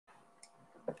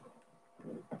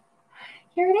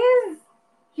Here it is.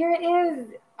 Here it is.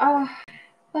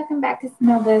 Welcome back to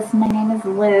Smell This. My name is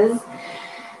Liz.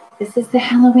 This is the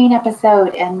Halloween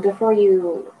episode, and before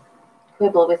you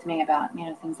quibble with me about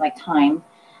things like time,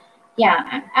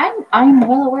 yeah, I'm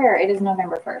well aware it is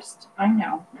November 1st. I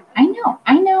know.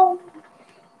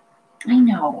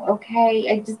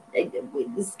 Okay, the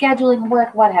scheduling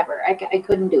work, whatever. I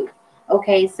couldn't do.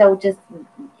 Okay, so just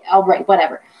all right,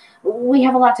 whatever. We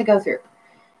have a lot to go through.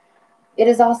 It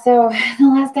is also the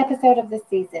last episode of the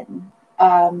season.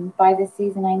 By this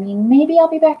season, I mean maybe I'll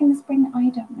be back in the spring. I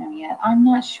don't know yet. I'm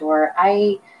not sure.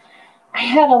 I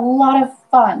had a lot of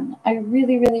fun. I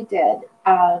really, really did.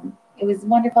 It was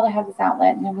wonderful to have this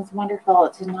outlet, and it was wonderful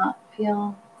to not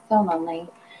feel so lonely.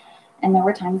 And there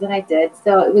were times that I did.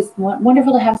 So it was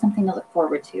wonderful to have something to look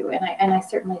forward to, and I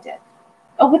certainly did.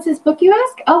 Oh, what's this book, you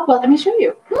ask? Oh, well, let me show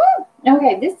you.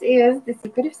 Okay, this is The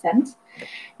Secret of Scent.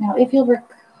 Now, if you'll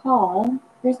recall,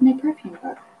 there's my perfume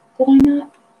book. Did I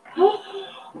not?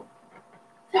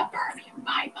 The perfume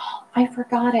Bible. I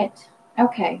forgot it.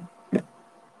 Okay.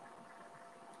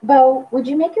 Bo, would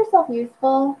you make yourself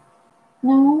useful?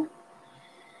 No?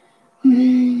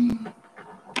 I'm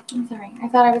sorry. I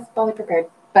thought I was fully prepared.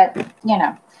 But,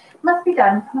 must be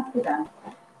done. Must be done.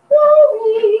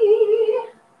 Sorry.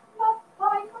 Must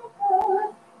find my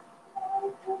foot.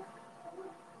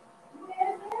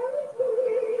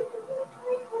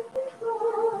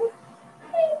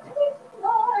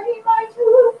 My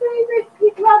two favorite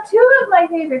people. Well, two of my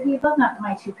favorite people, not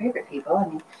my two favorite people. I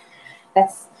mean,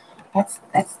 that's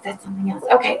something else.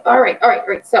 Okay, all right.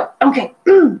 So, okay,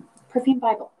 perfume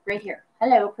Bible right here.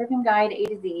 Hello, perfume guide A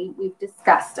to Z. We've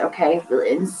discussed, okay,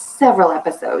 in several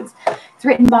episodes. It's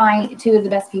written by two of the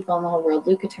best people in the whole world,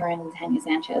 Luca Turin and Tanya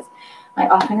Sanchez. I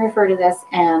often refer to this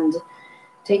and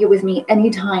take it with me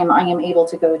anytime I am able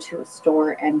to go to a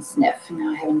store and sniff.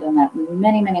 Now, I haven't done that in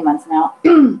many, many months now.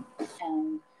 And,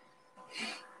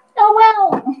 oh,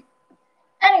 well.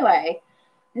 Anyway,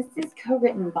 this is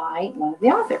co-written by one of the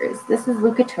authors. This is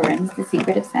Luca Turin's The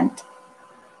Secret of Scent.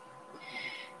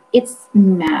 It's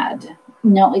mad.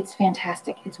 No, it's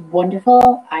fantastic. It's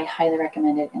wonderful. I highly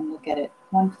recommend it, and look at it.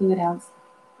 1 fluid ounce.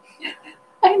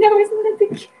 I know, isn't it the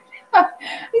cute?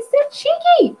 It's so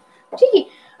cheeky.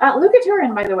 Luca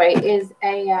Turin, by the way, is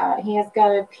he has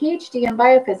got a PhD in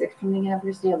biophysics from the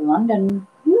University of London.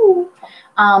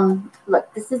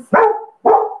 Look, this is,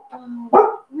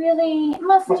 really,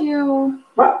 must you?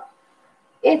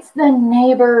 It's the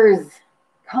neighbors.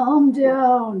 Calm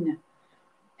down.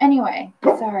 Anyway,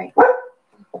 sorry.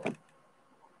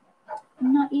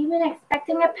 I'm not even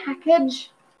expecting a package.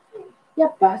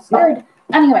 You bastard.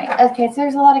 Anyway, okay, so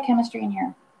there's a lot of chemistry in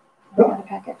here. I got a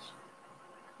package.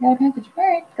 All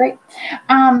right, great.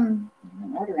 I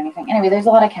didn't order anything. Anyway, there's a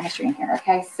lot of chemistry in here,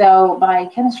 okay? So by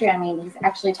chemistry, I mean he's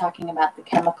actually talking about the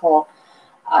chemical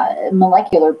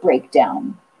molecular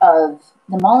breakdown of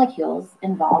the molecules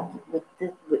involved with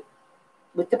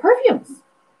the perfumes.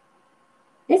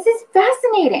 This is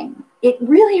fascinating. It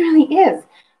really, really is.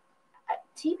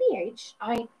 TBH,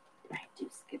 I do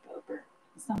skip over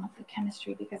some of the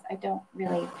chemistry because I don't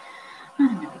really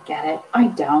get it. I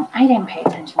didn't pay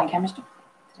attention to chemistry.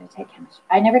 Did I take chemistry?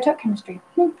 I never took chemistry.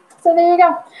 So there you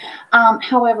go.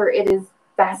 However, it is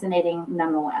fascinating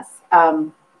nonetheless.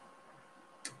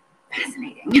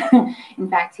 Fascinating. In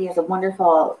fact, he has a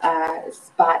wonderful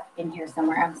spot in here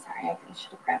somewhere. I'm sorry, I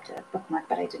should have grabbed a bookmark,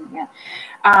 but I didn't yet.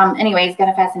 Anyway, he's got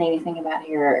a fascinating thing about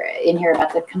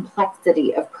about the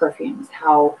complexity of perfumes,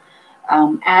 how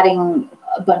adding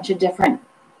a bunch of different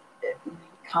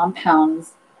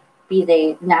compounds, be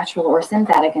they natural or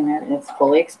synthetic, and it's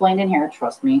fully explained in here,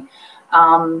 trust me,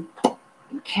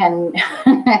 can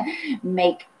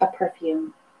make a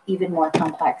perfume even more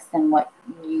complex than what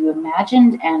you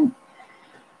imagined, and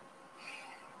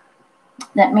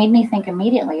that made me think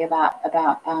immediately about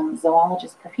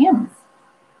zoologist perfumes.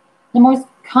 The most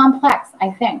complex,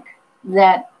 I think,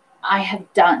 that I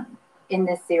have done in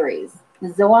this series.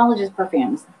 The zoologist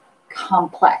perfumes,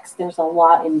 complex. There's a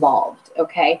lot involved,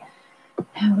 okay?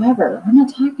 However, we're not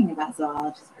talking about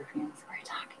zoologist perfumes. We're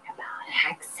talking about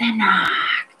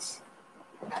Hexennacht.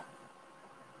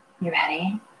 You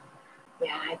ready?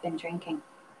 Yeah, I've been drinking.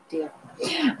 Deal.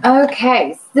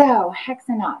 Okay, so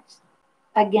Hexennacht.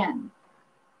 Again,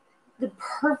 the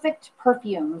perfect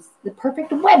perfumes, the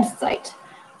perfect website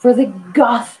for the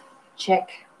goth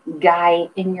chick guy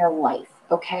in your life,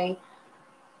 okay?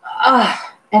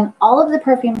 And all of the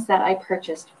perfumes that I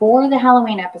purchased for the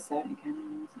Halloween episode,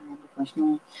 again,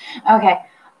 okay,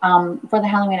 for the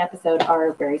Halloween episode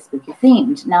are very spooky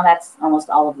themed. Now that's almost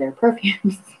all of their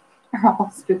perfumes are all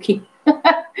spooky.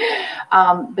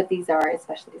 But these are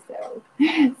especially so.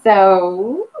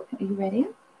 So, are you ready?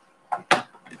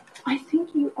 I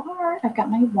think you are. I've got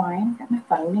my wine. I've got my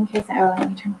phone in case. Oh, let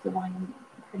me turn off the wine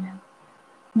for now.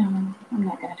 No, I'm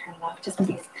not going to turn it off just in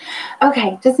case.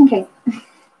 Okay, just in case.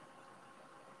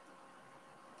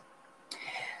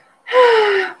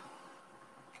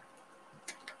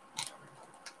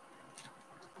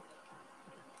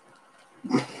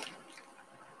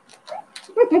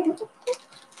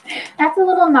 That's a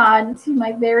little nod to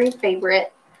my very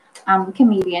favorite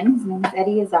comedian. His name is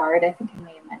Eddie Izzard. I think I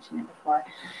may have mentioned it before.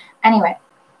 Anyway,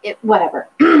 whatever.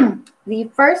 The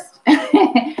first,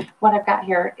 what I've got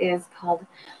here is called,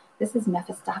 this is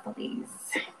Mephistopheles.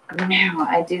 Now,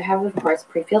 I do have, of course,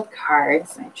 pre-filled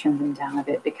cards. I trimmed them down a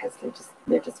bit because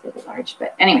they're just really large.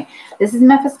 But anyway, this is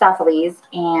Mephistopheles.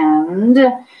 And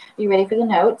are you ready for the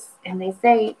notes? And they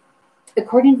say,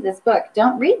 according to this book,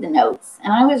 don't read the notes.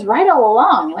 And I was right all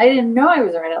along. I didn't know I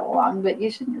was right all along, but you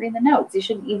shouldn't read the notes. You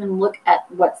shouldn't even look at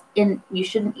what's in. You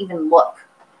shouldn't even look.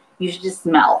 You should just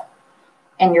smell.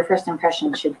 And your first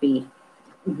impression should be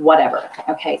whatever.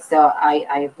 Okay, so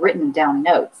I've written down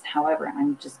notes. However,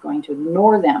 I'm just going to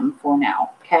ignore them for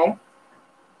now. Okay.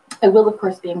 I will, of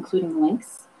course, be including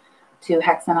links to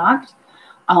Hexennacht.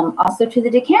 Also to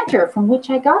the Decanter from which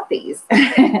I got these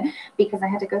because I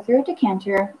had to go through a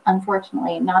Decanter.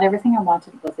 Unfortunately, not everything I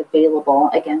wanted was available.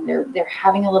 Again, they're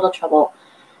having a little trouble.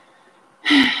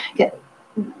 I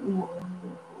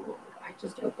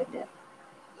just opened it.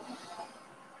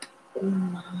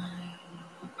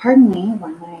 Pardon me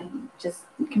when I just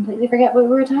completely forget what we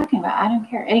were talking about. I don't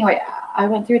care. Anyway, I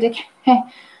went through a Decanter.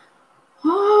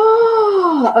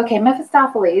 Oh, okay.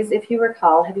 Mephistopheles, if you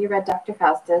recall, have you read Dr.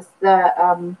 Faustus?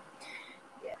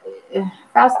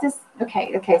 Faustus.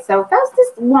 Okay. So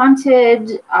Faustus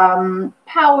wanted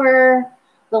power,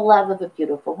 the love of a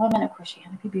beautiful woman. Of course, she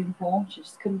had to be beautiful. She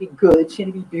just couldn't be good. She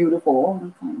had to be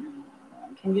beautiful.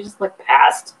 Can you just look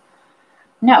past?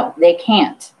 No, they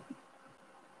can't.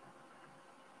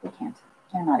 They can't.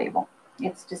 They're not able.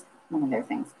 It's just one of their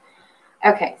things.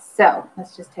 Okay, so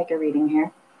let's just take a reading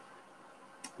here.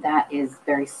 That is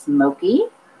very smoky.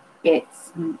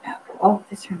 It's, oh,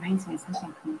 this reminds me of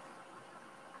something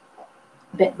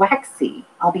a bit waxy.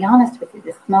 I'll be honest with you.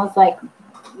 This smells like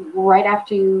right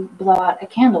after you blow out a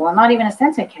candle, and not even a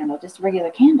scented candle, just a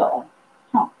regular candle.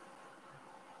 Huh.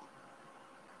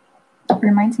 It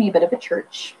reminds me a bit of a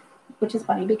church, which is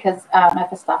funny because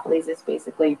Mephistopheles is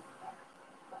basically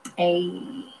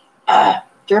a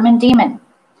German demon.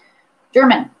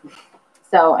 German.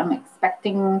 So I'm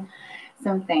expecting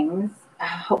some things,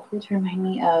 hopefully to remind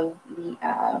me of the,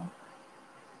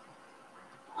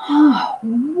 oh,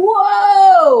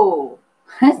 whoa,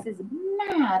 this is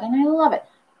mad and I love it.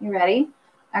 You ready?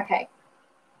 Okay.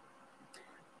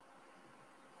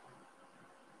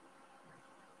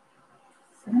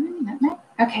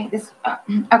 Okay,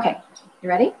 okay, you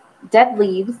ready? Dead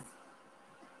leaves,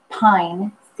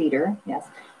 pine, cedar, yes,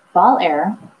 fall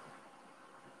air,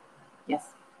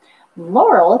 yes,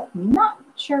 laurel, not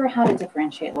sure how to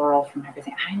differentiate laurel from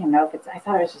everything. I don't know if it's, I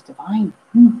thought it was just a vine.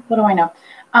 What do I know?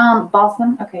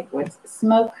 Balsam, okay, woods,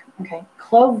 smoke, okay,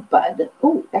 clove bud.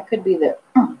 Oh, that could be the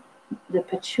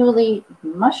patchouli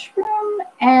mushroom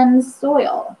and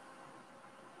soil.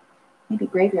 Maybe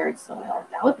graveyard soil.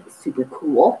 That would be super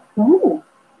cool. Ooh.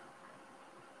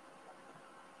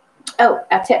 Oh,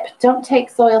 a tip. Don't take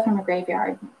soil from a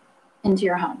graveyard into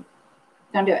your home.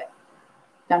 Don't do it.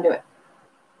 Don't do it.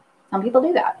 Some people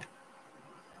do that.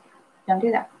 Don't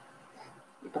do that.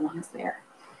 It belongs there.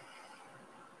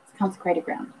 It's consecrated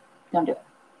ground. Don't do it.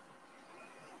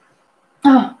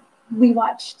 Oh, we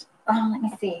watched, let me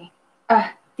see.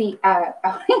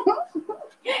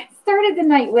 Started the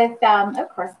night with, of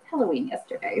course, Halloween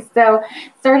yesterday. So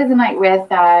started the night with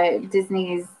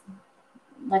Disney's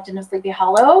Legend of Sleepy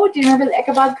Hollow. Do you remember the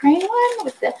Ichabod Crane one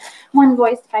with the one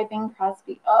voiced by Bing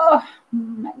Crosby? Oh,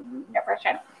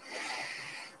 magnificent.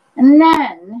 And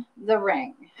then The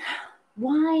Ring.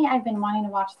 Why I've been wanting to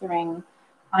watch The Ring,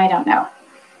 I don't know.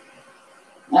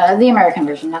 The American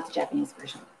version, not the Japanese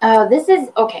version. This is,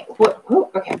 okay,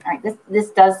 okay, all right, this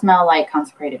does smell like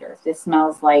consecrated earth. This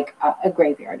smells like a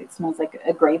graveyard. It smells like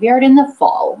a graveyard in the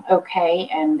fall, okay?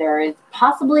 And there is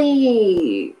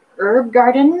possibly herb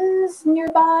gardens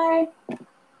nearby.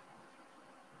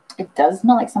 It does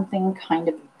smell like something kind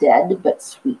of dead but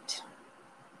sweet.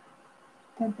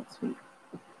 Dead but sweet.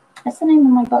 That's the name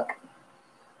of my book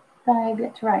that I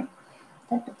get to write.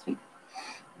 Dead but sweet.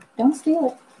 Don't steal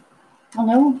it. Oh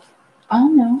no. Oh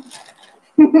no.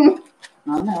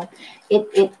 Oh no. It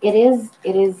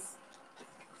is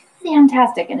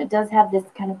fantastic, and it does have this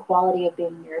kind of quality of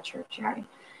being near a churchyard.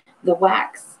 the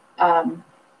wax,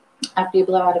 after you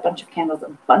blow out a bunch of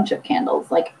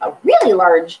candles, like a really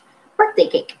large birthday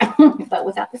cake, but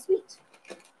without the sweet.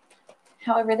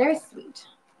 However, there's sweet.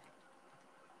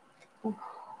 Ooh,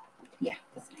 yeah,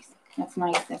 that's nice. That's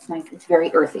nice. That's nice. It's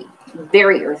very earthy.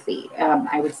 Very earthy.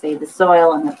 I would say the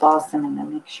soil and the balsam, and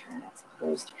then make sure that's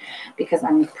closed, because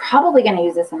I'm probably going to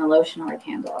use this in a lotion or a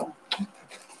candle.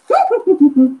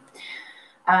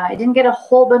 I didn't get a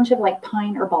whole bunch of like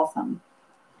pine or balsam,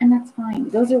 and that's fine.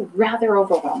 Those are rather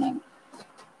overwhelming.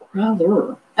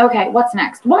 Rather. Okay, what's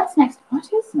next? What's next? What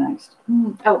is next?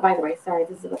 Oh, by the way, sorry,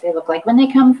 this is what they look like when they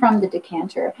come from the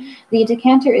decanter. The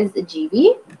decanter is a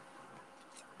GB.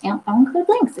 And I'll include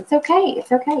links. It's okay.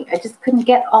 It's okay. I just couldn't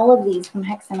get all of these from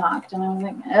Hexennacht. And I was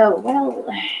like, oh, well,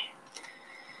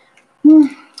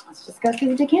 let's just go through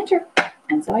the decanter.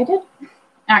 And so I did.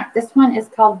 All right, this one is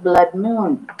called Blood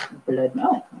Moon. Blood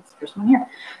Moon. That's the first one here.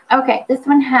 Okay, this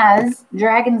one has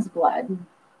dragon's blood.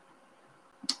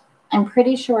 I'm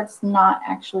pretty sure it's not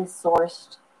actually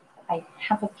sourced. I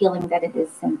have a feeling that it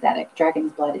is synthetic.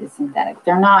 Dragon's blood is synthetic.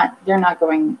 They're not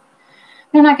going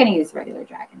to use regular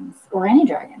dragons or any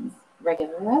dragons,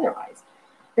 regular or otherwise.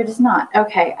 They're just not.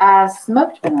 Okay,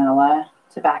 smoked vanilla,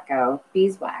 tobacco,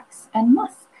 beeswax, and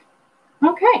musk.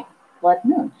 Okay, blood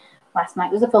moon. Last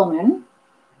night was a full moon.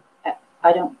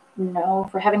 I don't know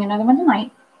if we're having another one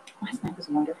tonight. Last night was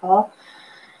wonderful.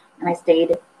 And I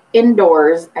stayed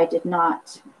indoors. I did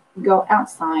not go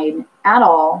outside at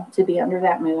all to be under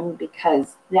that moon,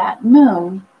 because that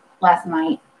moon last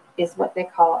night is what they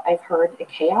call, I've heard, a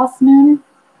chaos moon,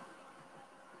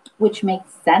 which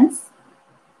makes sense.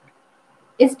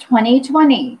 It's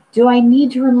 2020. Do I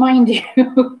need to remind you?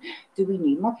 Do we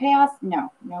need more chaos?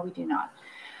 No, we do not.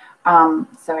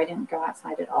 So I didn't go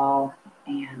outside at all,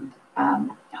 and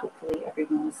hopefully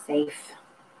everyone was safe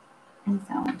and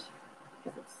sound,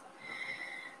 because it's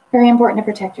very important to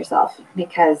protect yourself,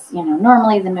 because, you know,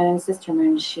 normally the moon, sister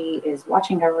moon, she is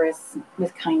watching over us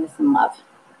with kindness and love.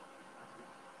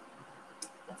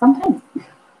 But sometimes you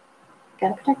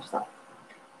gotta protect yourself.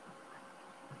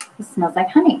 This smells like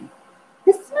honey.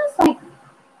 This smells like,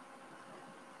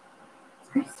 it's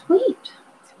very sweet.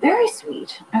 It's very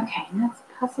sweet. Okay, and that's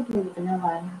possibly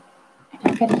vanilla. I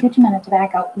don't get a huge amount of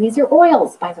tobacco. These are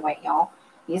oils, by the way, y'all.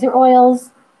 These are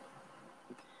oils.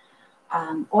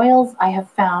 Oils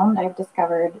I've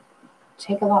discovered,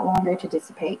 take a lot longer to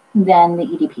dissipate than the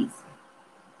EDPs.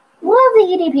 Love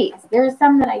the EDPs. There are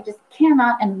some that I just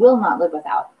cannot and will not live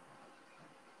without.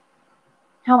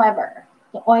 However,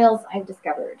 the oils I've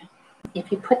discovered,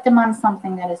 if you put them on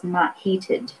something that is not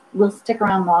heated, will stick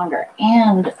around longer.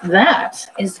 And that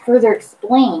is further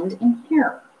explained in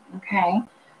here. Okay?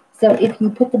 So if you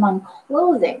put them on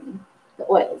clothing, the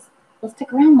oils will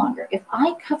stick around longer. If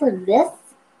I cover this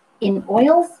in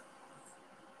oils,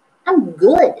 I'm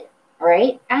good. All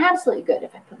right? Absolutely good.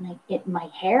 If I put my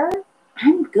hair,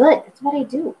 I'm good. That's what I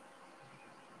do.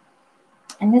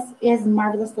 And this is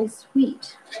marvelously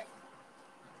sweet.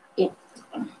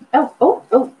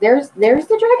 There's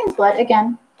the dragon's blood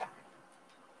again.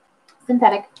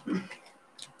 Synthetic.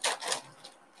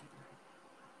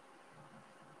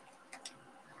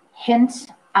 Hint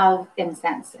of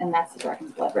incense, and that's the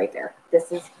dragon's blood right there.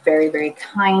 This is very, very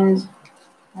kind.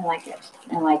 I like it.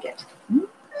 I like it. Love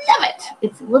it.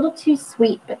 It's a little too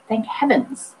sweet, but thank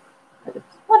heavens.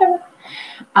 Whatever.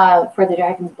 For the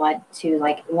dragon's blood to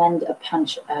like lend a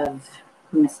punch of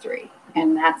mystery.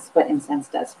 And that's what incense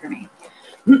does for me.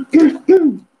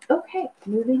 Okay,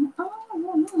 moving on.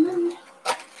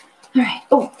 All right.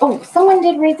 Oh, someone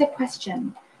did raise a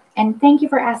question. And thank you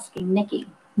for asking, Nikki.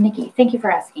 Nikki, thank you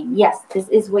for asking. Yes, this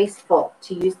is wasteful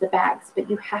to use the bags, but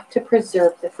you have to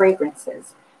preserve the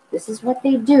fragrances. This is what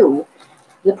they do.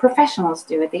 The professionals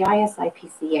do at the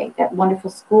ISIPCA, that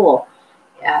wonderful school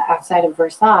outside of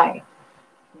Versailles.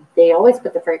 They always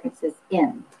put the fragrances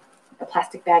in a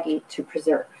plastic baggie to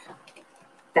preserve.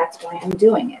 That's why I'm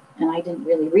doing it. And I didn't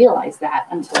really realize that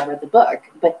until I read the book.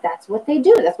 But that's what they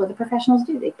do. That's what the professionals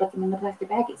do. They put them in the plastic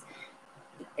baggies.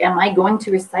 Am I going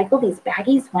to recycle these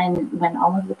baggies when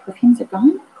all of the perfumes are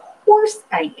gone? Of course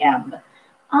I am.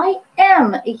 I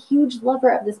am a huge lover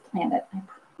of this planet. I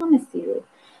promise you.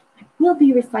 I will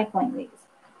be recycling these.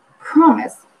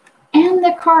 Promise. And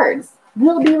the cards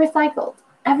will be recycled.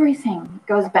 Everything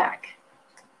goes back.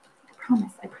 I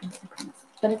promise.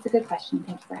 But it's a good question.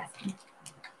 Thank you for asking.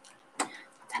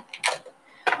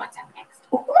 What's up next?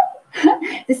 Oh,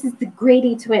 this is the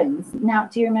Grady twins. Now,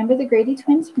 do you remember the Grady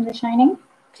twins from The Shining?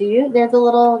 Do you? They're the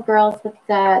little girls with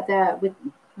not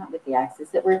with the axes,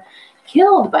 that were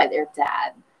killed by their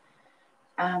dad.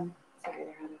 Sorry,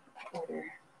 they're out of order.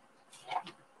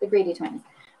 The Grady twins.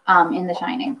 in The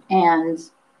Shining. And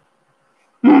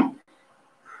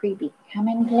creepy. Come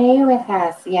and play with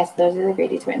us. Yes, those are the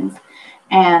Grady twins.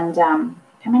 And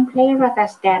come and play with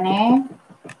us, Danny.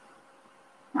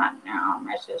 Not now,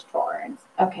 Mrs. Torrance.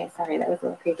 Okay, sorry, that was a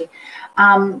little creepy.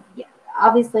 Yeah,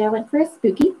 obviously I went for a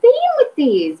spooky theme with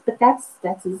these, but that's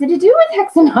easy to do with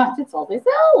Hexennacht. It's always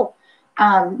so.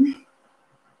 And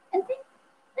I'm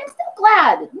so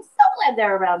glad. I'm so glad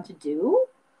they're around to do.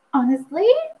 Honestly,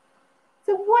 it's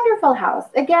a wonderful house.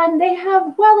 Again, they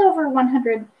have well over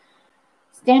 100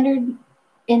 standard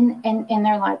in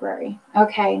their library.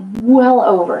 Okay, well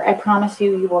over. I promise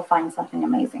you will find something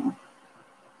amazing.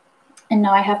 And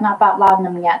no, I have not bought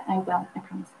laudanum yet. I will. I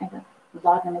promise I will.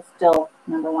 Laudanum is still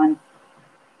 #1.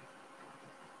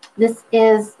 This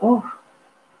is, oh.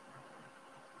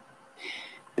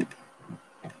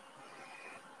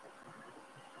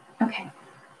 Okay.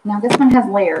 Now this one has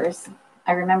layers.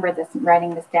 I remember this,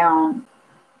 writing this down.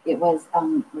 It was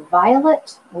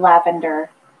violet,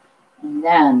 lavender, and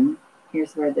then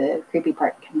here's where the creepy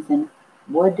part comes in.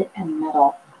 Wood and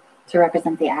metal to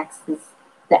represent the axes,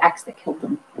 the axe that killed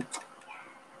them.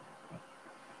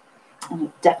 And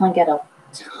you definitely get a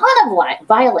ton of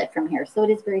violet from here, so it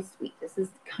is very sweet. This is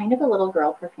kind of a little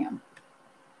girl perfume.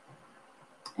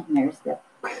 And there's the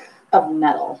of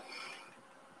metal.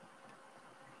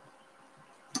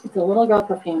 It's a little girl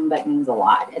perfume, but means a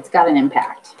lot. It's got an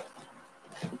impact.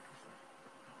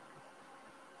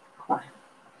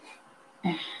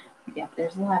 Yeah,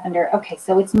 there's lavender. Okay,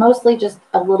 so it's mostly just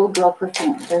a little girl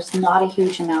perfume. There's not a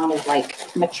huge amount of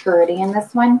like maturity in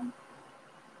this one.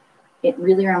 It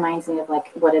really reminds me of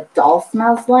like what a doll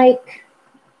smells like,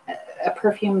 a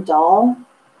perfume doll.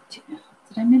 Did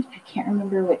I mention? I can't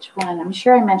remember which one. I'm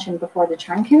sure I mentioned before the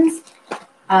Charmkins,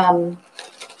 and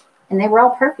they were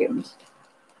all perfumed.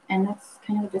 And that's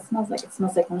kind of what this smells like. It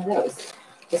smells like one of those.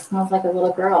 This smells like a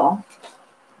little girl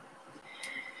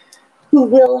who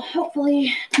will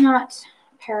hopefully not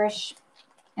perish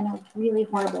in a really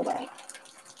horrible way.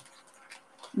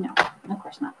 No, of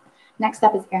course not. Next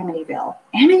up is Amityville.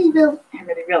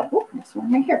 Amityville. Oh, next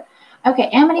one right here. Okay,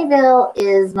 Amityville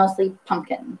is mostly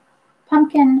pumpkin.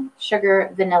 Pumpkin, sugar,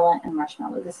 vanilla, and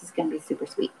marshmallow. This is going to be super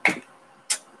sweet.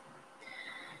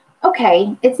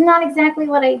 Okay, it's not exactly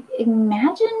what I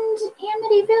imagined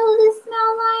Amityville to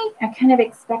smell like. I kind of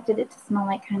expected it to smell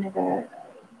like kind of a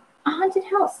haunted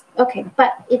house. Okay,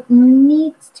 but it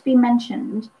needs to be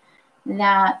mentioned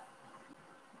that,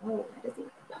 oh, that is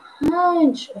a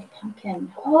punch of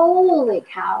pumpkin. Holy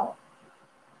cow.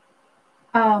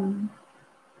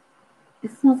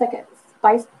 It smells like a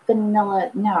spiced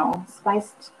vanilla, no,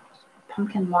 spiced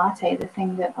pumpkin latte, the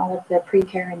thing that all of the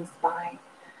pre-Karens buy.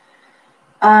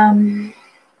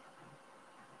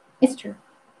 It's true.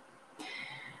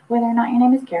 Whether or not your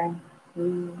name is Karen,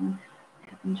 you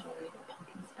have enjoyed a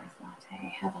pumpkin spice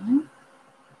latte, have I?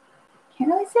 Can't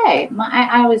really say.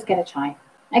 I always get a chai.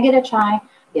 I get a chai,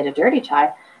 get a dirty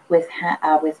chai with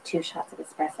 2 shots of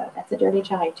espresso. That's a dirty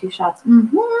chai, 2 shots.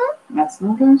 That's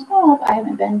not gonna stop. I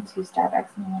haven't been to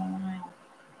Starbucks in a little while,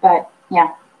 but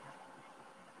yeah,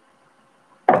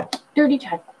 dirty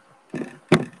chai.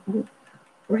 Ooh,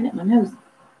 right at my nose.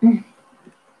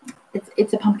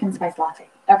 It's a pumpkin spice latte.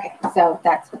 Okay, so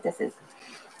that's what this is.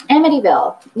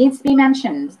 Amityville needs to be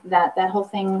mentioned. That whole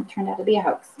thing turned out to be a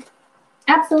hoax.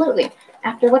 Absolutely.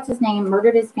 After what's his name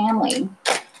murdered his family,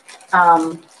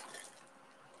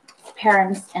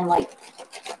 parents and like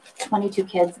 22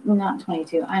 kids, not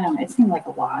 22. I don't know. It seemed like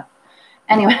a lot.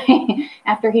 Anyway,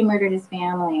 after he murdered his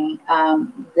family,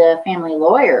 the family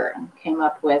lawyer came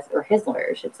up with, or his lawyer,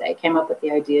 I should say, came up with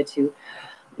the idea to,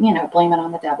 blame it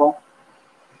on the devil.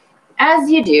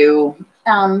 As you do,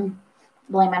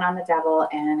 blame it on the devil,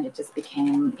 and it just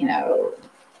became,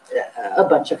 a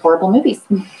bunch of horrible movies.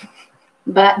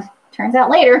 But turns out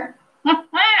later,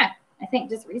 I think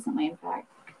just recently, in fact,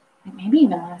 maybe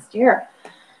even last year,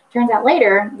 turns out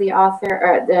later, the author,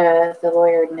 or the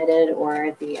lawyer admitted,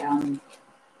 or the,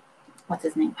 what's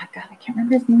his name? Oh, God, I can't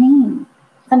remember his name.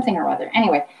 Something or other.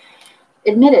 Anyway,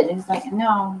 admitted. He's like,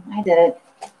 no, I did it.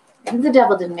 The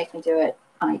devil didn't make me do it.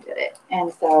 I did it.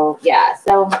 And so, yeah.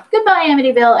 So, goodbye,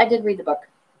 Amityville. I did read the book.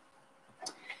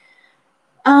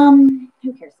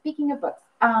 Who cares? Speaking of books,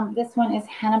 this one is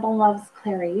Hannibal Loves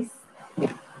Clarice.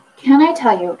 Can I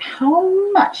tell you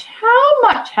how much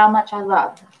I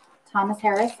love Thomas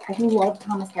Harris? I do love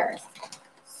Thomas Harris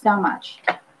so much.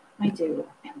 I do.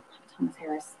 I love Thomas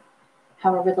Harris.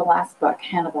 However, the last book,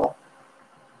 Hannibal,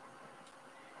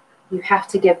 you have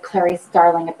to give Clarice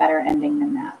Starling a better ending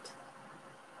than that.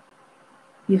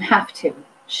 You have to.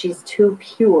 She's too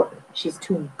pure. She's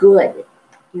too good.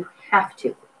 You have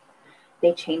to.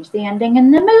 They changed the ending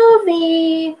in the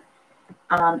movie,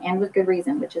 and with good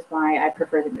reason, which is why I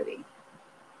prefer the movie.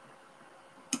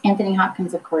 Anthony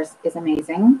Hopkins, of course, is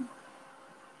amazing,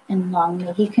 and long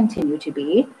may he continue to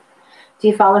be. Do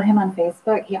you follow him on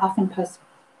Facebook? He often posts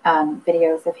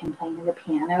videos of him playing the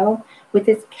piano with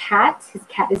his cat. His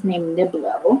cat is named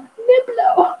Niblo.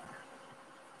 Niblo.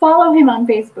 Follow him on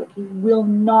Facebook. You will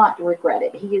not regret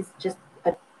it. He is just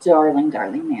a darling,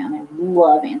 darling man. I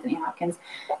love Anthony Hopkins.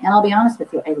 And I'll be honest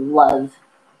with you, I love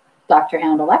Dr.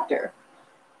 Hannibal Lecter.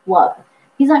 Love.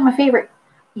 He's like my favorite.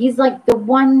 He's like the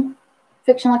one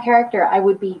fictional character I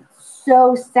would be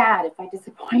so sad if I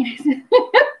disappointed.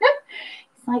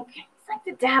 It's like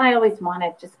the dad I always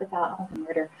wanted, just without all the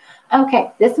murder.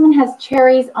 Okay, this one has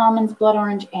cherries, almonds, blood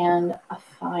orange, and a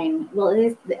fine. Well, it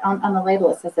is on the label.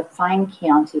 It says a fine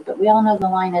Chianti, but we all know the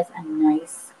line is a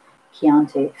nice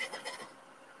Chianti.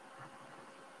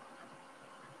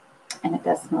 And it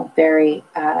does smell very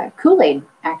Kool-Aid,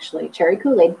 actually, cherry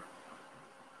Kool-Aid.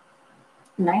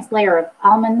 Nice layer of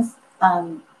almonds,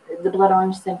 the blood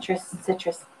orange, citrus.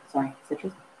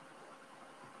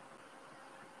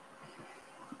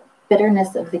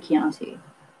 Bitterness of the Chianti.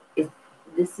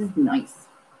 This is nice.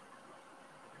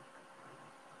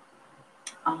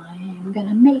 I'm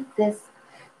gonna make this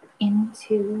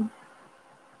into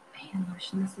hand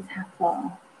lotion. This is half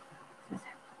full.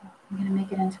 I'm gonna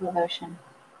make it into a lotion.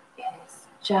 It is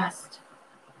just,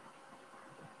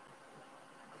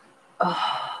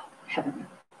 oh, heavenly.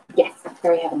 Yes, it's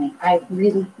very heavenly. I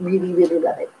really, really, really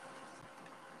love it.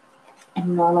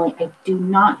 And normally I do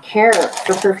not care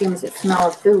for perfumes that smell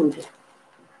of food.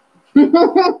 But it's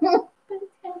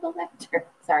Hannibal Lecter.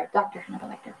 Sorry, Dr. Hannibal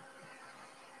Lecter.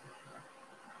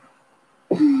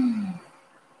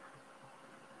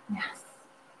 Yes.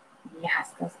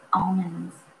 Yes, those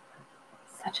almonds.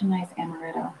 Such a nice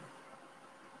amaretto.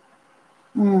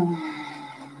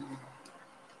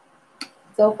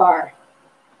 So far.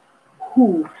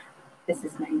 Ooh, this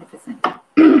is magnificent.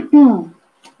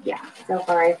 Yeah, so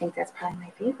far I think that's probably my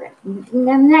favorite.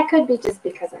 And that could be just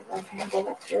because I love Hannibal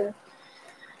Lecter.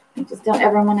 I just don't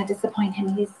ever want to disappoint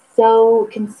him. He's so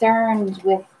concerned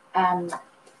with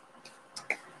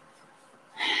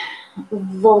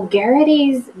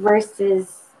vulgarities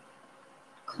versus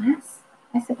class,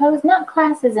 I suppose. Not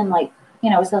class as in like,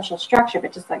 a social structure,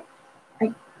 but just like,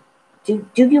 do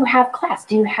you have class?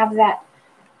 Do you have that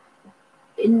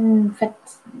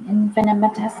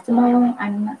infinitesimal,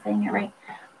 I'm not saying it right,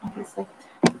 obviously,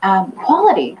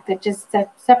 quality that just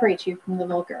separates you from the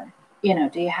vulgar?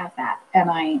 Do you have that? And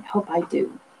I hope I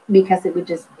do, because it would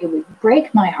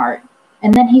break my heart.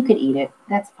 And then he could eat it.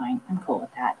 That's fine. I'm cool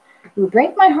with that. It would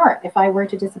break my heart if I were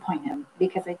to disappoint him,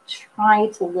 because I try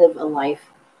to live a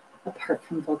life apart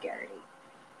from vulgarity.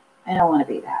 I don't want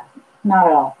to be that. Not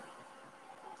at all.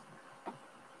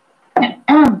 Moving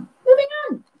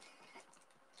on.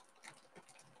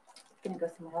 I'm going to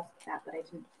go somewhere else with that, but I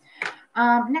didn't.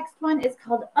 Next one is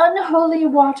called Unholy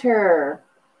Water.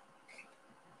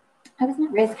 I was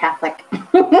not raised Catholic, but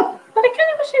I kind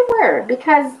of wish I were,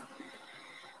 because,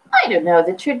 I don't know,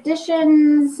 the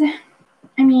traditions,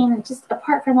 I mean, just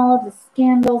apart from all of the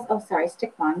scandals. Oh, sorry,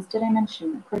 stick wands. Did I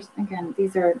mention? Of course, again,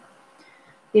 these are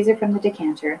from the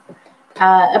Decanter.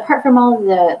 Apart from all of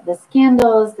the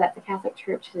scandals that the Catholic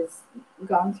Church has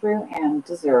gone through and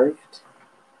deserved,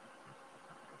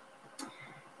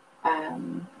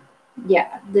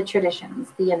 yeah, the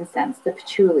traditions, the incense, the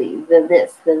patchouli, the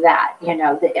this, the that,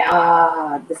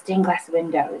 the stained glass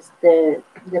windows, the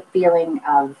feeling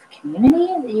of community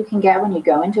that you can get when you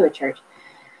go into a church.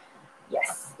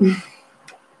 Yes,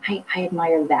 I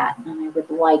admire that, and I would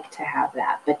like to have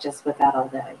that, but just without all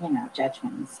the,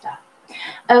 judgment and stuff.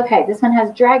 Okay, this one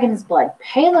has dragon's blood,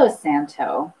 Palo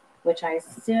Santo, which I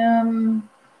assume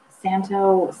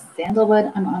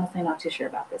sandalwood. I'm honestly not too sure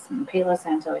about this one. Palo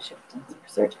Santo, I should have done some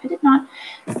research. I did not.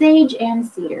 Sage and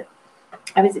cedar.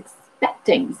 I was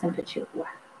expecting some patchouli. Wow.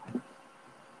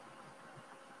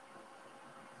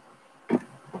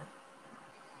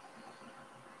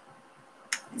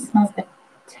 It smells a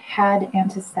tad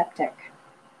antiseptic.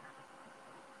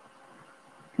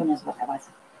 Who knows what that was?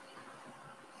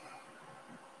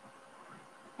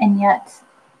 And yet,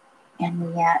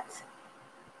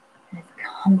 it's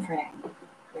comforting.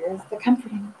 There's the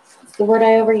comforting. It's the word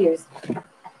I overuse.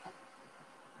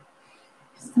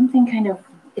 Something kind of,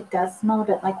 it does smell a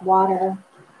bit like water.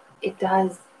 It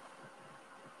does.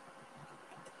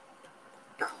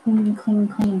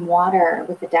 Clean water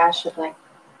with a dash of like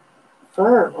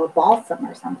fir or balsam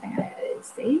or something.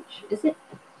 Sage, is it?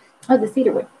 Oh, the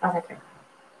cedar wood. Oh, that's right.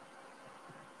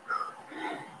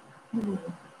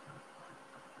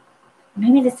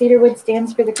 Maybe the cedar wood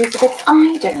stands for the crucifix.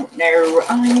 I don't know.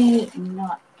 I'm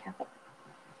not Catholic.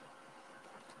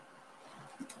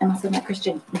 I'm also not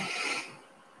Christian.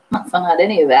 Also not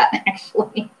any of that,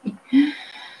 actually.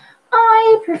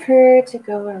 I prefer to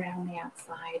go around the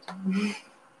outside.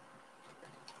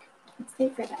 It's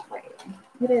safer that way.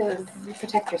 It is. You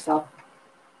protect yourself.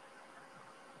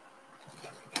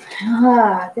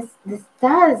 Ah, this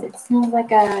does. It smells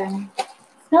like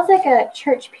a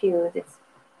church pew that's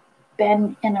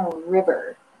been in a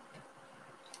river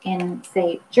in,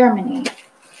 say, Germany,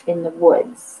 in the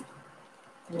woods.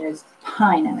 And there's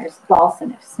pine and there's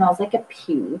balsam. It smells like a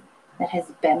pew that has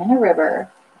been in a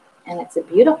river, and it's a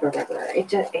beautiful river. It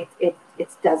just it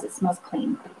does. It smells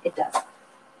clean. It does.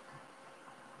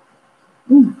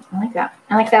 I like that.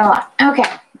 I like that a lot. Okay.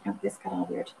 Oh, this got all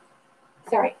weird.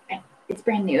 Sorry. It's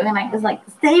brand new, and I was like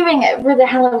saving it for the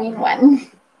Halloween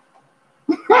one.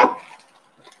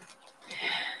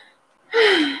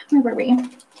 Where were we?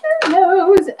 Who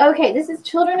knows? Okay, this is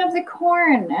Children of the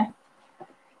Corn,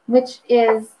 which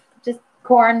is just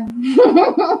corn.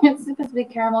 It's supposed to be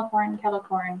caramel corn, kettle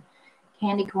corn,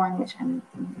 candy corn, which I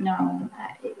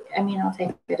mean, I'll take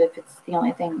it if it's the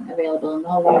only thing available in the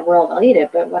whole wide world. I'll eat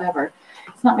it, but whatever.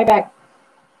 It's not my bag.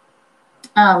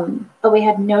 But we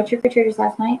had no trick-or-treaters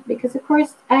last night because, of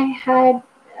course, I had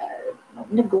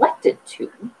neglected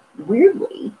to,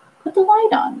 weirdly, put the light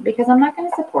on because I'm not going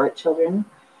to support children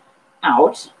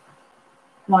out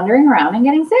wandering around and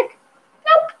getting sick.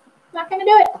 Nope, not going to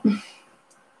do it.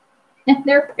 And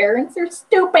their parents are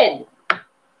stupid.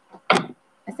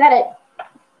 I said it.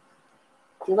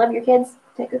 If you love your kids,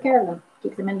 take good care of them.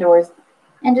 Keep them indoors.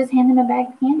 And just hand them a bag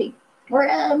of candy. Or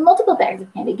multiple bags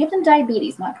of candy. Give them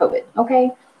diabetes, not COVID.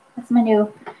 Okay? That's my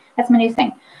new thing.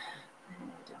 I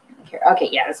don't really care. Okay,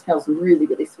 yeah, this smells really,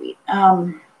 really sweet.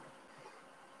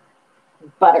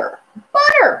 Butter.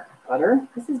 Butter.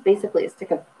 This is basically a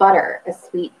stick of butter. A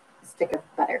sweet stick of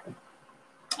butter.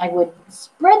 I would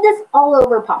spread this all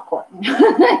over popcorn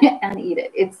and eat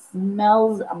it. It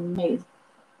smells amazing.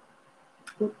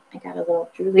 Ooh, I got a little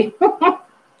truly.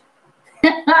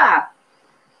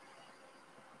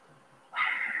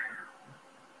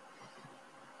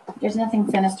 There's nothing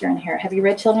sinister in here. Have you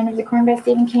read Children of the Corn by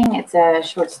Stephen King? It's a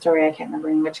short story. I can't remember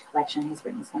in which collection. He's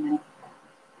written so many.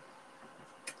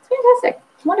 It's fantastic.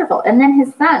 It's wonderful. And then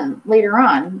his son, later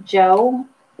on, Joe,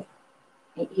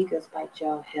 he goes by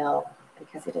Joe Hill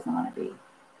because he doesn't want to be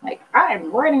like,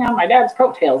 I'm writing on my dad's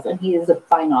coattails. And he is a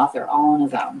fine author all on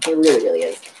his own. He really, really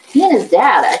is. He and his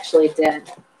dad actually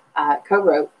did,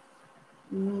 co-wrote,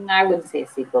 I wouldn't say a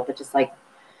sequel, but just like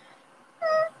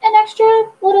an extra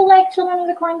little like Children of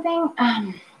the Corn thing.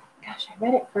 Gosh, I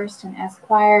read it first in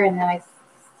Esquire, and then I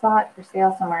saw it for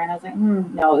sale somewhere, and I was like,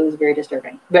 no, it was very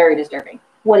disturbing. Very disturbing.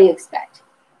 What do you expect?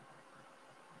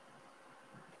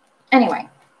 Anyway,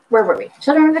 where were we?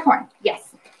 Children of the Corn.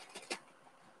 Yes.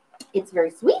 It's very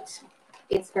sweet.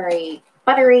 It's very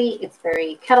buttery. It's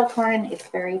very kettle corn. It's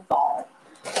very fall.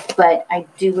 But I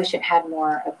do wish it had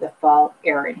more of the fall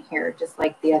air in here, just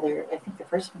like the other, I think the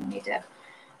first one we did.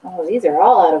 Oh, these are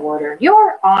all out of order.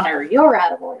 Your Honor, you're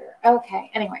out of order. Okay,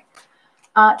 anyway.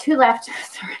 2 left.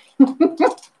 Sorry.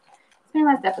 It's my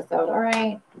last episode, all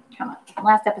right? Come on.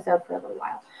 Last episode for a little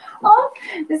while. Oh,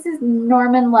 this is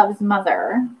Norman Love's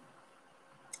Mother.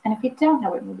 And if you don't know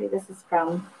what movie this is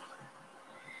from,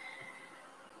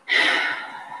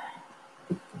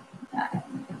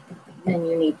 then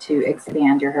you need to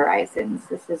expand your horizons.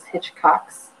 This is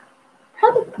Hitchcock's,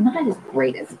 probably not his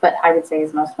greatest, but I would say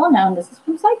his most well-known. This is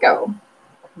from Psycho.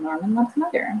 Norman Love's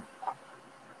Mother.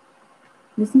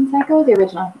 You seen Psycho? The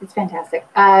original. It's fantastic.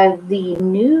 The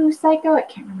new Psycho, I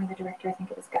can't remember the director. I think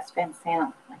it was Gus Van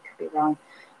Sant. I could be wrong.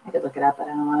 I could look it up, but I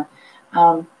don't want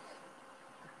to.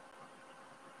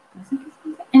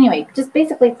 Anyway, just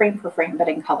basically frame for frame, but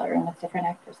in color and with different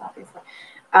actors, obviously.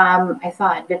 I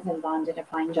thought Vincent Vaughn did a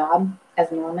fine job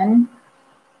as Norman,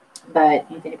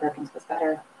 but Anthony Perkins was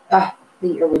better.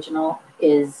 The original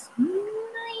is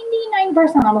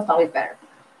 99% almost always better.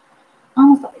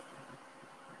 Almost always.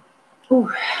 Ooh,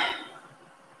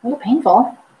 a little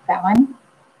painful, that one.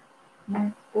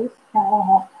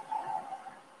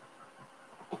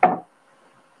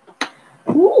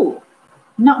 Ooh,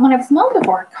 not one I've smelled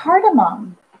before.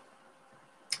 Cardamom,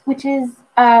 which is,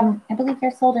 I believe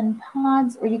they're sold in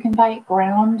pods, or you can buy it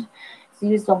ground. It's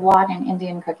used a lot in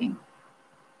Indian cooking.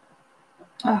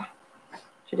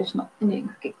 Traditional Indian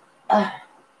cooking.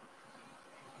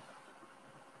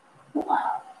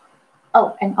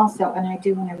 Oh, and also, and I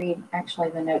do want to read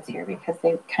actually the notes here because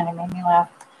they kind of made me laugh.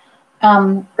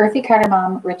 Earthy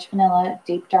cardamom, rich vanilla,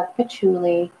 deep dark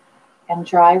patchouli, and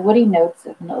dry woody notes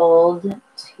of an old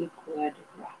teak teakwood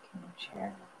rocking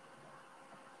chair.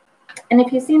 And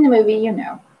if you've seen the movie, you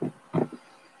know.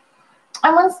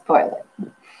 I won't spoil it.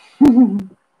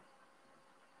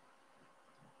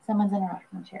 Someone's in a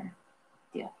rocking chair.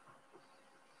 Deal.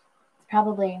 It's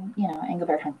probably, you know,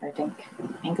 Engelbert Humperdinck.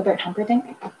 Engelbert Humperdinck?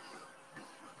 He's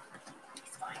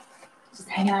fine. Just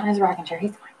hanging out in his rocking chair.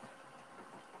 He's fine.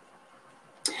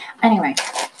 Anyway.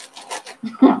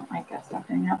 I gotta stop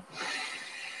doing that.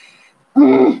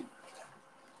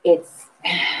 It's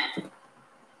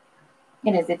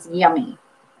yummy.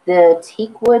 The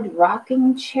teakwood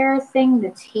rocking chair thing,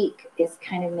 the teak is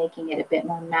kind of making it a bit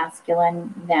more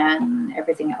masculine than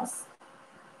everything else.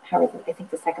 However, I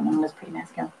think the second one was pretty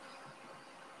masculine.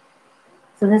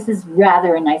 So this is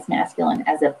rather a nice masculine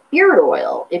as a beard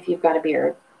oil. If you've got a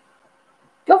beard,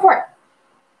 go for it.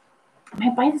 I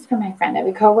might buy this for my friend. I have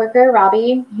a coworker,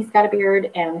 Robbie. He's got a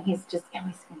beard and he's just, oh,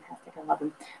 he's fantastic. I love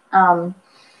him.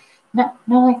 No,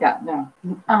 like that. No.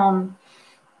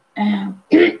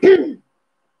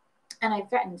 And I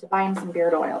threatened to buy him some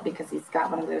beard oil because he's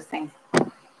got one of those things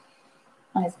on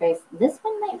his face. This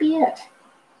one might be it.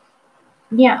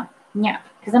 Yeah.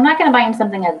 Because I'm not going to buy him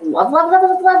something I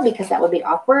love because that would be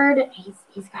awkward.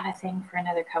 He's got a thing for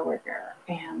another coworker,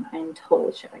 and I'm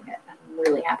totally shipping it. I'm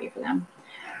really happy for them.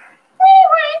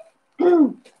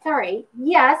 Sorry.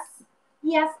 Yes,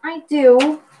 I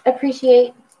do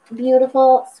appreciate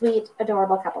beautiful, sweet,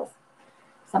 adorable couples.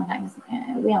 Sometimes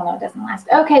we all know it doesn't last.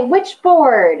 Okay, which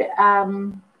board?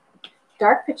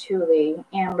 Dark patchouli,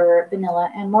 amber,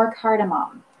 vanilla, and more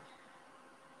cardamom.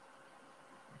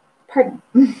 Pardon.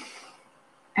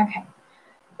 Okay.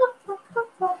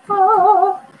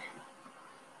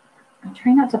 I'm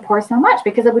trying not to pour so much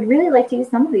because I would really like to use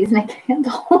some of these in a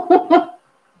candle.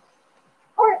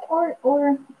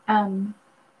 or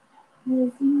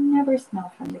you never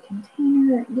smell from the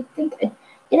container. You'd think it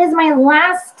is my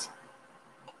last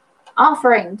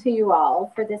offering to you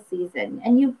all for this season,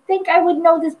 and you'd think I would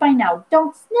know this by now.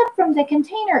 Don't sniff from the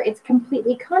container. It's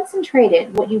completely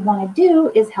concentrated. What you want to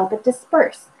do is help it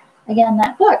disperse. Again,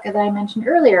 that book that I mentioned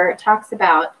earlier talks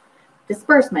about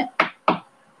disbursement,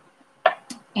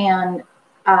 and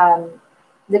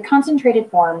the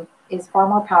concentrated form is far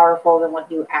more powerful than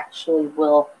what you actually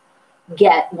will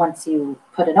get once you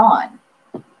put it on.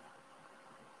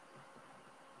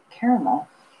 Caramel.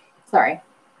 Sorry.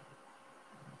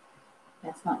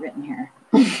 That's not written here.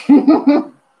 I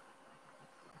mean,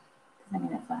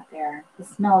 it's not there. It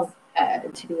smells,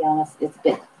 to be honest,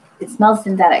 it smells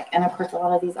synthetic. And of course, a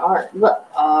lot of these are. Look,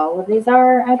 all of these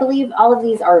are, I believe, all of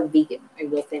these are vegan. I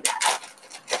will say that.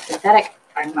 Synthetic,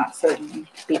 I'm not certain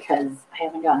because I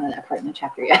haven't gotten to that part in the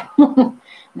chapter yet.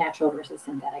 Natural versus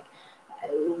synthetic.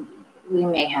 We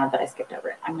may have, but I skipped over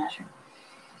it. I'm not sure.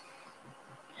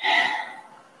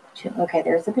 Okay,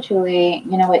 there's the patchouli.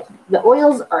 You know what? The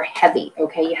oils are heavy,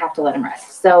 okay? You have to let them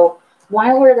rest. So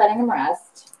while we're letting them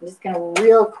rest, I'm just going to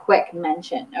real quick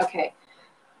mention, okay,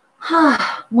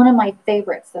 one of my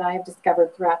favorites that I have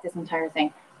discovered throughout this entire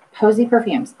thing, Posy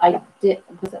Perfumes. Was it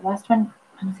last one?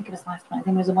 I don't think it was last one. I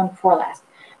think it was the one before last.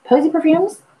 Posy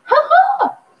Perfumes.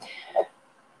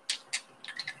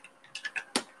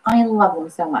 I love them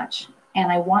so much.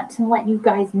 And I want to let you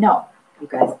guys know, you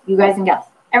guys and gals,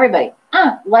 everybody,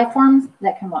 life forms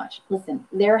that can watch. Listen,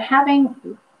 they're having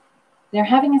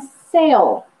a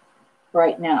sale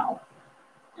right now.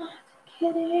 Not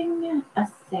kidding. A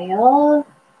sale.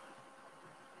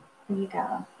 There you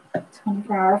go.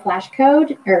 24-hour flash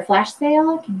code or flash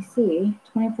sale. Can you see?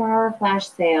 24-hour flash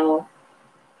sale.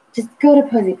 Just go to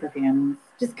Posy Perfumes.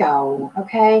 Just go.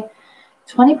 Okay.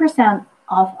 20%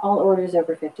 off all orders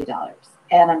over $50.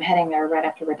 And I'm heading there right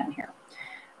after we're done here.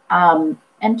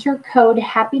 Enter code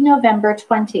Happy November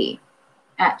 20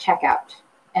 at checkout.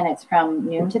 And it's from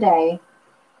noon today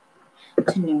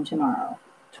to noon tomorrow.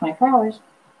 24 hours.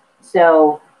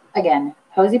 So, again,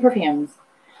 Posy Perfumes.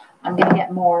 I'm going to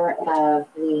get more of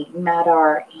the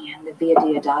Madar and the Via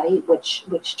Diodati,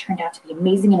 which turned out to be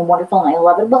amazing and wonderful, and I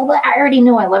love it. Well, I already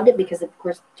knew I loved it because, of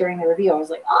course, during the review, I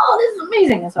was like, oh, this is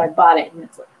amazing. And so I bought it, and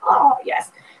it's like, oh,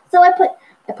 yes. So I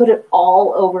put it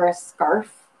all over a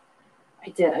scarf. I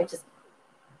did. I just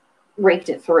raked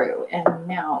it through, and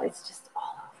now it's just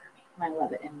all over me. I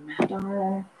love it. And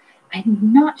Madar,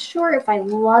 I'm not sure if I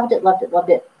loved it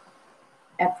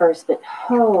at first, but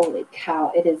holy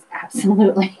cow, it is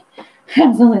absolutely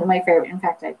my favorite. In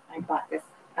fact, I bought this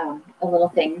a little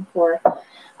thing for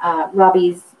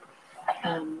Robbie's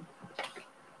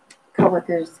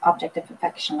coworker's object of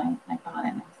affection. I bought it,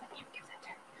 and I was like, give that to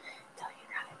her. Tell her you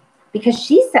got it. Because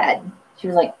she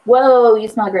was like, whoa, you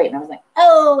smell great. And I was like,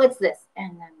 oh, it's this.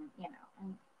 And then,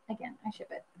 again, I ship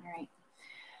it. All right.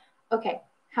 Okay.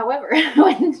 However,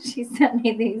 when she sent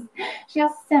me these, she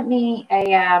also sent me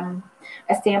a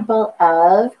sample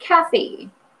of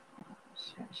Kathy.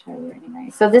 Show you anyway.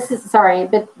 So this is, sorry, a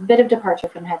bit of departure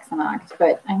from Hexennacht,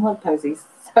 but I love Posey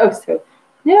so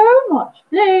much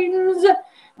things.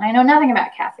 I know nothing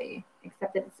about Kathy,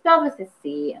 except that it's spelled with a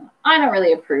C, and I don't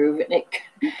really approve. I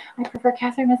prefer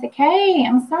Catherine with a K.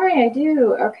 I'm sorry, I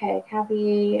do. Okay,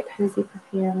 Kathy, Posey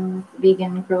perfumes,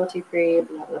 vegan, cruelty-free,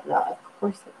 blah, blah, blah. Of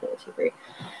course they're cruelty-free.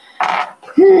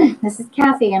 This is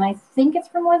Kathy, and I think it's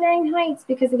from Wuthering Heights,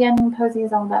 because again, Posey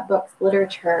is all about books,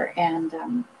 literature, and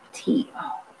tea.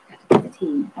 Oh, I forgot to get the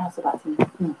tea. I also bought some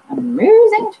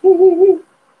amazing tea.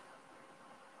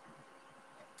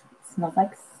 It smells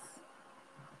like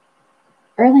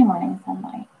early morning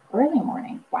sunlight. Early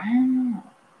morning. Wow.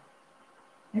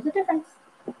 There's a difference.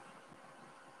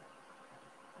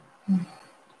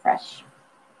 Fresh.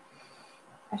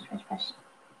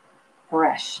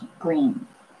 Fresh. Green.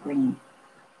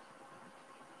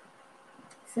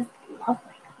 This is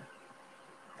lovely.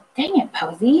 Dang it,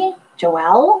 Posey.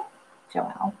 Joelle.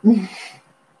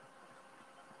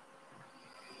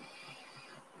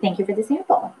 Thank you for the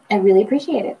sample. I really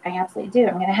appreciate it. I absolutely do.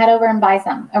 I'm going to head over and buy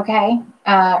some, okay?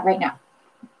 Right now.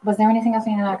 Was there anything else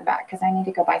I need to talk about? Because I need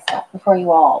to go buy stuff before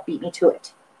you all beat me to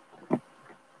it. It's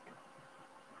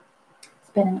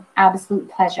been an absolute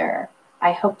pleasure.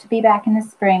 I hope to be back in the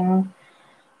spring.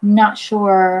 Not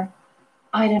sure.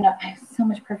 I don't know. I have so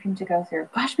much perfume to go through.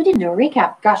 Gosh, we didn't do a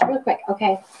recap. Gosh, real quick.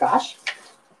 Okay. Gosh,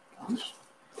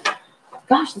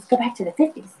 let's go back to the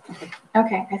 50s.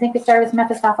 Okay, I think we started with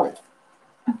Mephistopheles.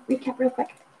 Oh, recap real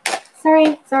quick.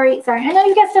 Sorry. I know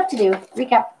you got stuff to do.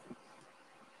 Recap.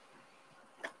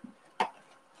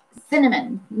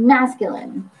 Cinnamon,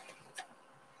 masculine,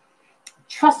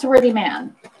 trustworthy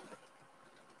man.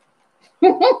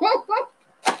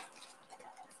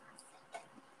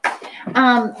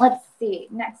 Let's see.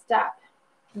 Next up,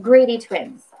 Grady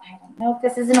twins. I don't know if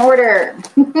this is in order.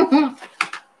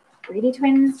 Grady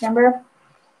twins, remember?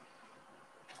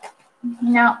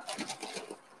 No.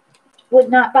 Would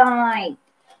not buy.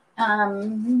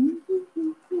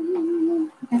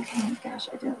 Okay, gosh,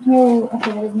 I don't know.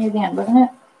 Okay, that was near the end, wasn't it?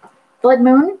 Blood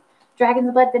Moon,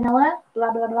 Dragon's Blood Vanilla,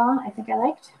 blah, blah, blah. I think I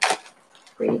liked.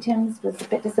 Grady Twins was a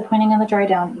bit disappointing on the dry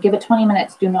down. Give it 20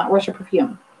 minutes. Do not rush your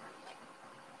perfume.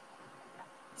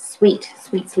 Sweet.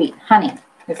 Honey.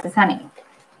 This is honey.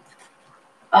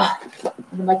 Oh, I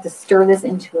would like to stir this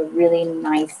into a really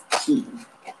nice tea,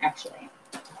 actually.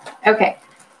 Okay.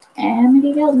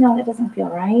 Amityville? No, that doesn't feel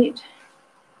right.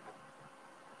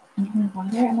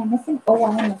 Water? Am I missing? Oh,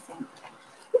 I'm missing.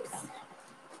 Oops.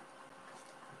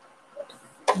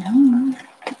 No.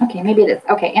 Okay, maybe it is.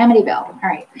 Okay, Amityville. All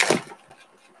right.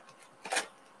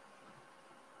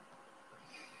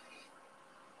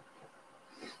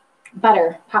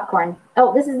 Butter, popcorn.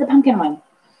 Oh, this is the pumpkin one.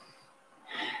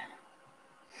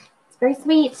 It's very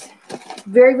sweet.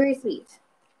 Very, very sweet.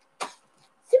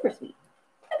 Super sweet.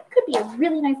 It could be a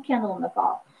really nice candle in the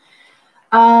fall.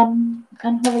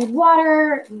 Unholy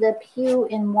Water, the Pew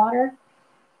in Water.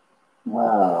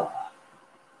 Whoa.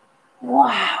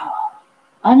 Wow.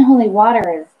 Unholy Water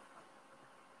is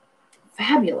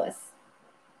fabulous.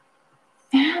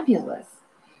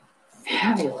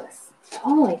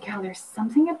 Holy cow, there's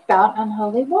something about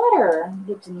Unholy Water.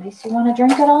 It makes you want to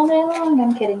drink it all day long.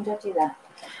 I'm kidding, don't do that.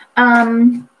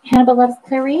 Hannibal Loves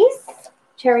Clarice.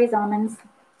 Cherries, almonds.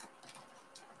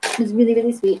 It's really,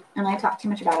 really sweet, and I talk too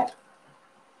much about it.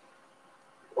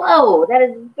 Whoa, that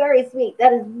is very sweet.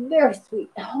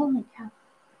 Holy cow.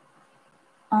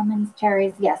 Almonds,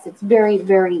 cherries. Yes, it's very,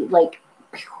 very, like,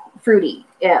 fruity.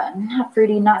 Yeah, not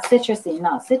fruity, not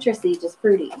citrusy, just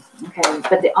fruity. Okay,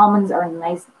 but the almonds are a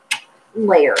nice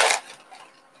layer.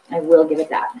 I will give it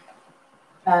that.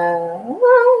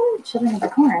 Children of the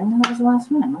Corn. That was the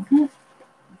last one, wasn't it?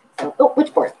 So, oh,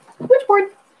 Witchboard.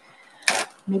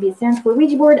 Maybe it stands for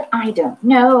Ouija board. I don't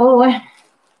know.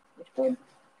 Witchboard?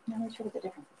 I'm not sure what the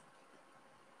difference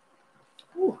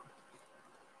is. Ooh.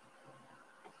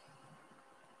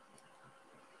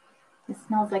 It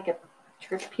smells like a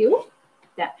church pew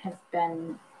that has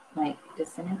been like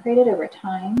disintegrated over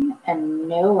time, and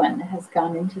no one has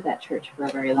gone into that church for a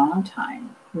very long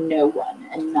time. No one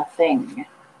and nothing.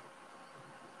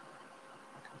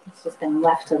 It's just been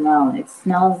left alone. It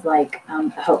smells like a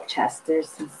hope chest. There's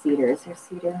some cedar. Is there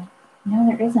cedar? No,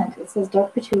 there isn't. It says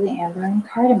dark patchouli, amber, and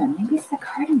cardamom. Maybe it's the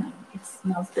cardamom. It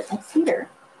smells a bit like cedar.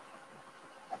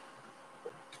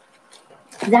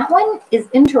 That one is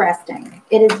interesting.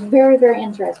 It is very, very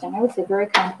interesting. I would say very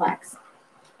complex.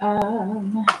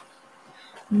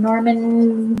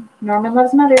 Norman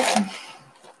loves mother.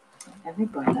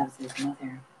 Everybody loves his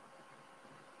mother.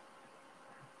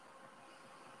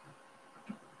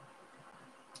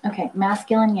 Okay,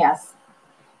 masculine, yes,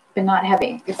 but not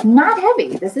heavy. It's not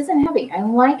heavy. This isn't heavy. I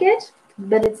like it,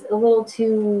 but it's a little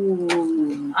too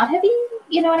not heavy.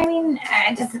 You know what I mean?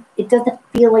 It doesn't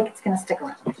feel like it's going to stick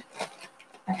around.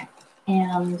 Okay,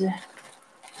 and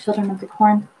Children of the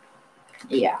Corn.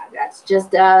 Yeah, that's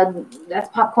just that's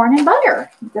popcorn and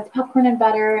butter. That's popcorn and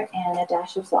butter and a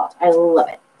dash of salt. I love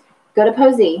it. Go to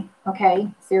Posey, okay?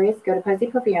 Serious. Go to Posey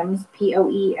Perfumes,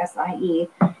 Poesie,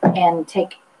 and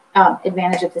take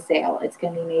advantage of the sale. It's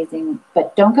going to be amazing,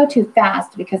 but don't go too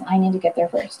fast because I need to get there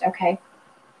first. Okay.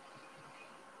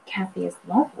 Kathy is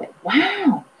lovely.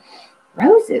 Wow,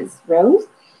 roses, rose.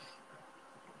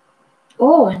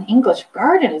 Oh, an English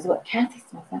garden is what Kathy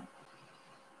smells like.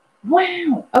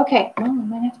 Wow. Okay. Well, I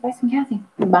might have to buy some Kathy.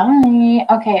 Bye.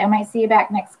 Okay. I might see you back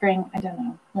next spring. I don't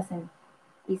know. Listen,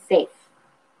 be safe.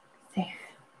 Safe.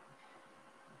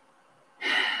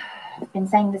 I've been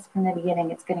saying this from the beginning.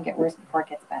 It's going to get worse before it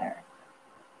gets better.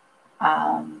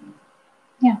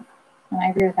 Yeah. And I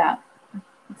agree with that.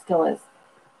 It still is.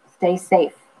 Stay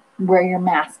safe. Wear your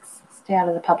masks. Stay out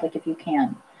of the public if you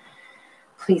can.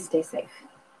 Please stay safe.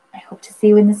 I hope to see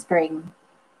you in the spring.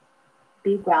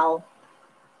 Be well.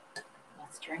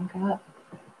 Let's drink up.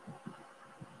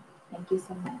 Thank you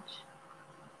so much.